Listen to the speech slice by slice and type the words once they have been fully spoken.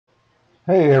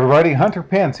Hey everybody, Hunter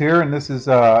Pence here, and this is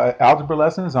algebra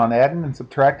lessons on adding and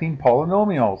subtracting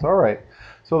polynomials. All right,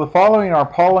 so the following are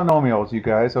polynomials, you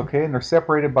guys, okay, and they're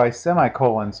separated by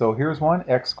semicolons. So here's one,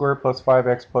 x squared plus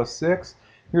 5x plus 6.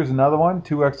 Here's another one,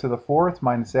 2x to the fourth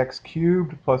minus x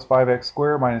cubed plus 5x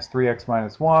squared minus 3x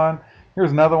minus 1.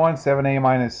 Here's another one, 7a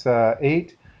minus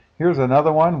 8. Here's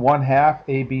another one, 1 half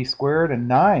ab squared, and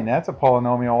 9. That's a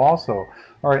polynomial also.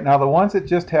 All right, now the ones that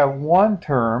just have one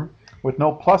term with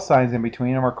no plus signs in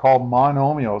between them are called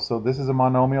monomials. So this is a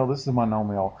monomial, this is a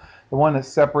monomial. The one that's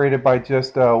separated by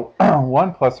just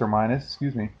one plus or minus,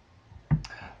 excuse me,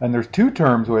 and there's two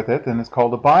terms with it, then it's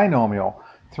called a binomial.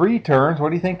 Three terms, what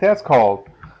do you think that's called?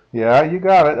 Yeah, you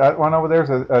got it. That one over there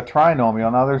is a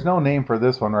trinomial. Now, there's no name for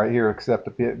this one right here except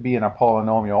it being a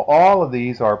polynomial. All of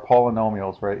these are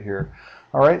polynomials right here.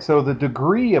 All right, so the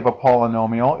degree of a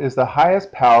polynomial is the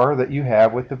highest power that you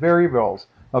have with the variables.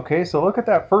 Okay, so look at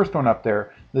that first one up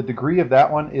there. The degree of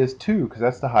that one is 2 because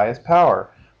that's the highest power.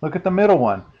 Look at the middle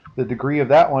one. The degree of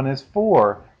that one is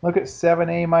 4. Look at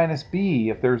 7a minus b.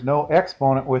 If there's no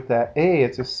exponent with that a,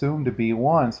 it's assumed to be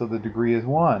 1, so the degree is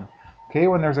 1. Okay,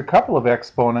 when there's a couple of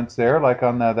exponents there, like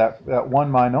on that one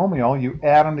monomial, you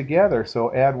add them together.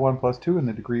 So add 1 plus 2 and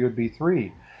the degree would be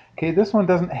 3. Okay, this one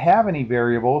doesn't have any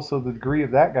variables, so the degree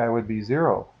of that guy would be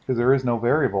 0 because there is no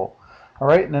variable. All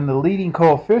right, and then the leading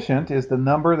coefficient is the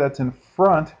number that's in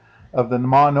front of the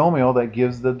monomial that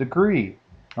gives the degree.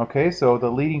 Okay, so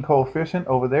the leading coefficient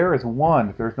over there is 1.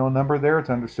 If there's no number there, it's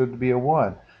understood to be a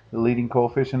 1. The leading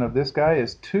coefficient of this guy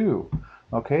is 2.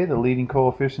 Okay, the leading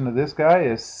coefficient of this guy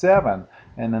is 7.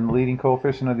 And then the leading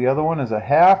coefficient of the other one is a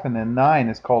half, and then 9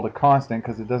 is called a constant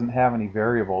because it doesn't have any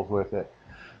variables with it.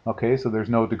 Okay, so there's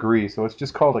no degree, so it's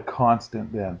just called a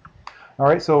constant then. All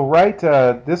right, so write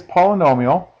this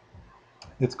polynomial.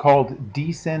 It's called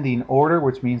descending order,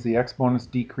 which means the exponents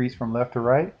decrease from left to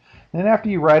right. And then after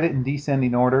you write it in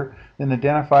descending order, then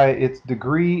identify its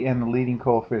degree and the leading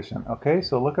coefficient. Okay,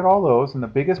 so look at all those, and the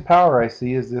biggest power I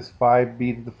see is this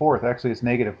 5b to the fourth. Actually, it's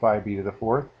negative 5b to the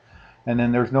fourth. And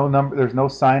then there's no number, there's no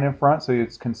sign in front, so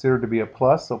it's considered to be a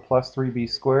plus. So plus 3b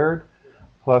squared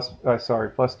plus, plus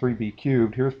 3b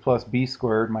cubed. Here's plus b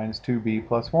squared minus 2b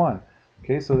plus 1.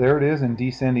 Okay, so there it is in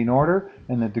descending order,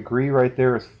 and the degree right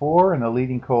there is 4, and the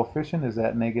leading coefficient is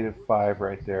at negative 5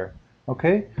 right there.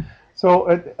 Okay, so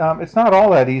it's not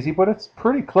all that easy, but it's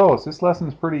pretty close. This lesson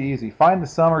is pretty easy. Find the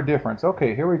sum or difference.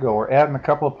 Okay, here we go. We're adding a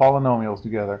couple of polynomials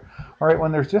together. All right,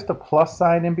 when there's just a plus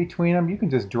sign in between them, you can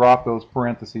just drop those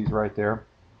parentheses right there.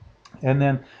 And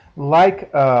then,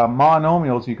 like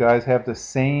monomials, you guys have the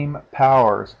same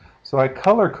powers. So I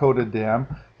color-coded them.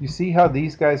 You see how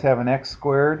these guys have an x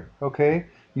squared, okay?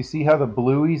 You see how the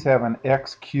blueies have an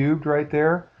x cubed right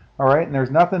there? All right, and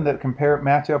there's nothing that can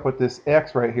match up with this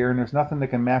x right here, and there's nothing that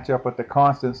can match up with the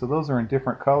constant, so those are in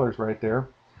different colors right there.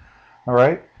 All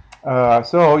right,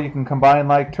 so you can combine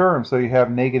like terms. So you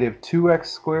have negative 2x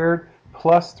squared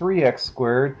plus 3x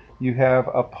squared. You have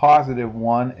a positive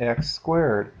 1x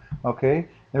squared. Okay,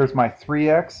 there's my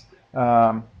 3x.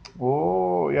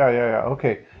 Oh, yeah.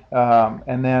 Okay.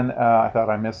 And then I thought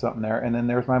I missed something there. And then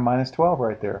there's my minus 12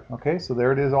 right there. Okay, so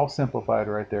there it is, all simplified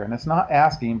right there. And it's not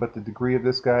asking, but the degree of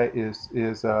this guy is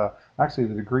actually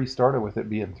the degree started with it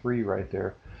being 3 right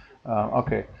there.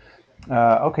 Okay.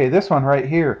 Okay, this one right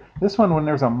here. This one, when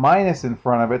there's a minus in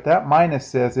front of it, that minus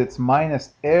says it's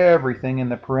minus everything in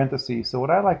the parentheses. So what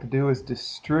I like to do is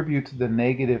distribute the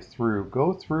negative through.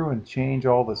 Go through and change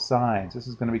all the signs. This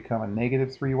is going to become a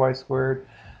negative 3y squared.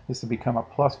 This will become a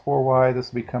plus 4y.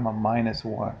 This will become a minus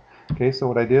 1. Okay, so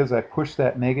what I did is I pushed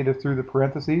that negative through the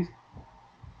parentheses.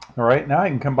 All right, now I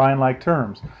can combine like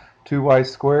terms. 2y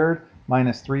squared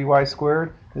minus 3y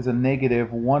squared is a negative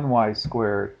 1y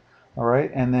squared. All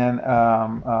right, and then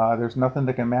there's nothing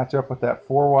that can match up with that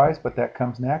 4y's, but that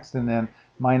comes next. And then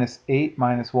minus 8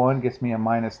 minus 1 gets me a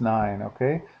minus 9,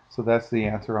 okay? So that's the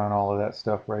answer on all of that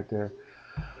stuff right there.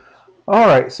 All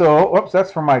right, so, whoops,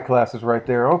 that's for my classes right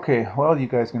there. Okay, well, you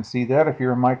guys can see that if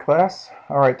you're in my class.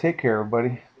 All right, take care,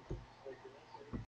 everybody.